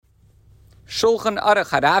Shulchan Aruch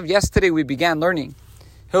Harav. Yesterday we began learning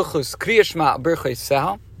Hilchus Kriya Shema Birchei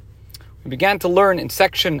Sehel. We began to learn in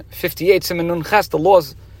section 58, Siman Nun Ches, the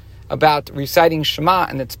laws about reciting Shema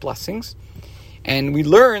and its blessings. And we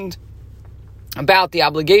learned about the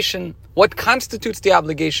obligation, what constitutes the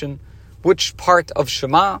obligation, which part of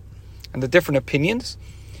Shema, and the different opinions.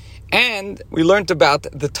 And we learned about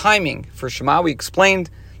the timing for Shema. We explained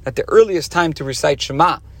that the earliest time to recite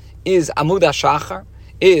Shema is Amud HaShachar,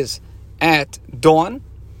 is at dawn,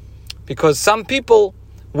 because some people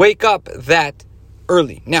wake up that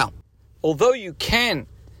early. Now, although you can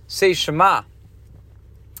say Shema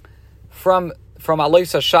from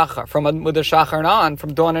Alois HaShachar, from Amud HaShachar and on,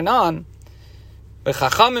 from dawn and on, the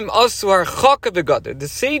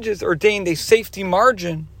sages ordained a safety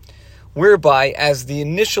margin whereby, as the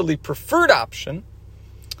initially preferred option,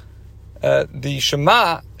 the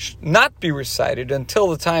Shema should not be recited until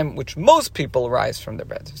the time which most people rise from their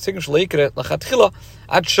beds. As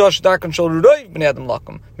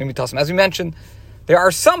we mentioned, there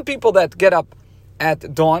are some people that get up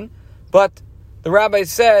at dawn, but the rabbi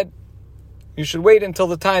said you should wait until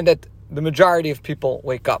the time that the majority of people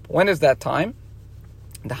wake up. When is that time?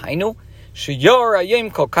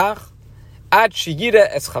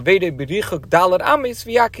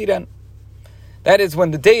 That is when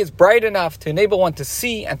the day is bright enough to enable one to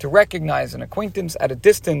see and to recognize an acquaintance at a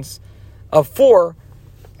distance of 4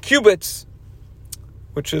 cubits,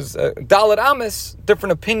 which is Dalet Amis.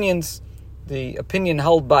 Different opinions. The opinion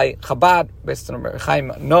held by Chabad, based on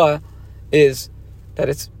Chaim Noah, is that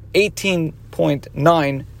it's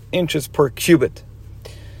 18.9 inches per cubit.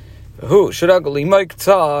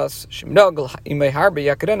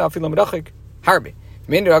 Harbi.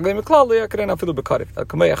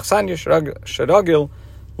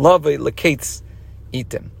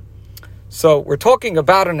 So we're talking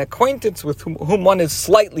about an acquaintance with whom one is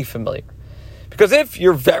slightly familiar. Because if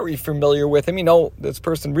you're very familiar with him, you know this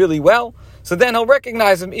person really well, so then he'll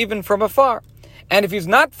recognize him even from afar. And if he's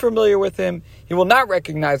not familiar with him, he will not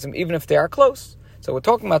recognize him even if they are close. So we're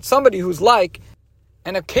talking about somebody who's like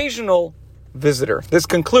an occasional visitor. This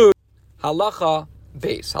concludes Halacha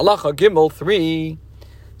Beis. Halacha Gimel 3.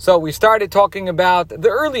 So we started talking about the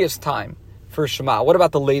earliest time for Shema. What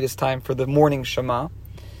about the latest time for the morning Shema?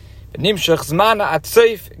 The time for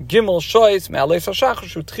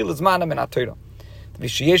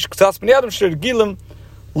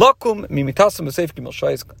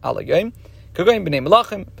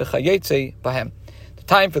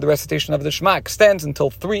the recitation of the Shema extends until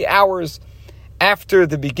 3 hours after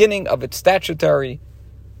the beginning of its statutory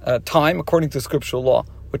time, according to scriptural law,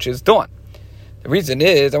 which is dawn. The reason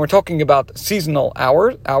is, and we're talking about seasonal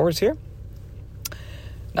hours here.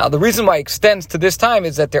 Now, the reason why it extends to this time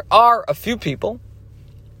is that there are a few people,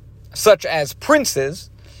 such as princes,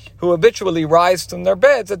 who habitually rise from their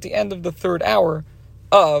beds at the end of the 3rd hour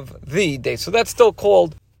of the day. So that's still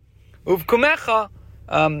called uvkumecha,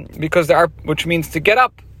 because there are, which means to get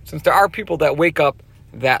up, since there are people that wake up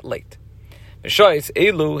that late.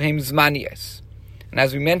 And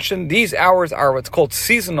as we mentioned, these hours are what's called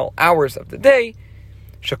seasonal hours of the day.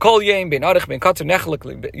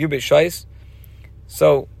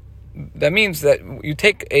 So that means that you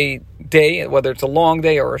take a day, whether it's a long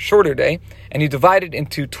day or a shorter day, and you divide it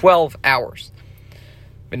into 12 hours.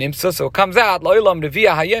 So it comes out, so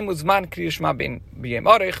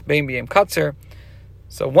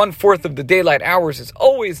 1/4 of the daylight hours is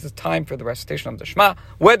always the time for the recitation of the Shema,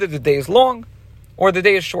 whether the day is long or the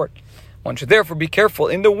day is short. One should therefore be careful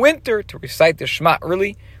in the winter to recite the Shema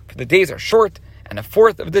early, for the days are short, and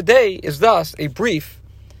 1/4 of the day is thus a brief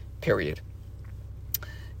period.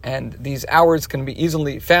 And these hours can be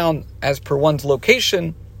easily found as per one's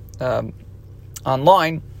location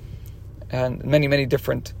online, and many, many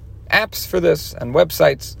different apps for this and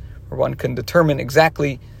websites where one can determine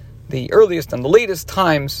exactly the earliest and the latest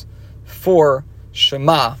times for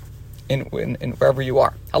Shema in wherever you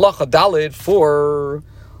are. Halacha Daled for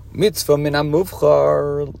mitzvah min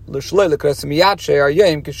amuvchar l'shlei l'kres miyad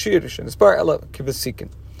she'aryem k'shirish and espar ela kivasikin.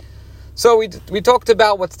 So we talked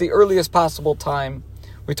about what's the earliest possible time.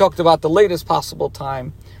 We talked about the latest possible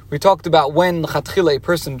time. We talked about when l'chatchila a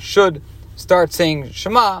person should start saying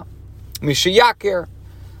Shema, mishayakir.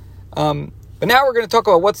 But now we're going to talk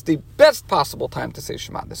about what's the best possible time to say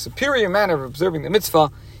Shema. The superior manner of observing the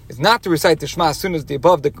mitzvah is not to recite the Shema as soon as the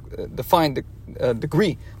above defined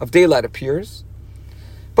degree of daylight appears,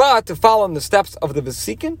 but to follow in the steps of the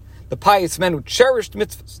Vesikin, the pious men who cherished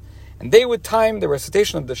mitzvahs. And they would time the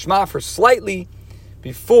recitation of the Shema for slightly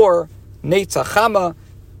before Netzach Chama,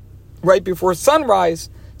 right before sunrise,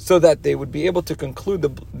 so that they would be able to conclude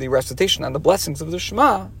the recitation on the blessings of the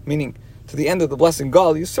Shema, meaning to the end of the blessing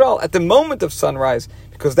Gal Yisrael at the moment of sunrise,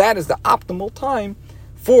 because that is the optimal time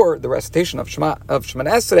for the recitation of Shema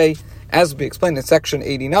Esrei, as will be explained in section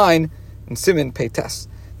 89 in Siman Peites.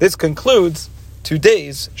 This concludes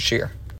today's shir.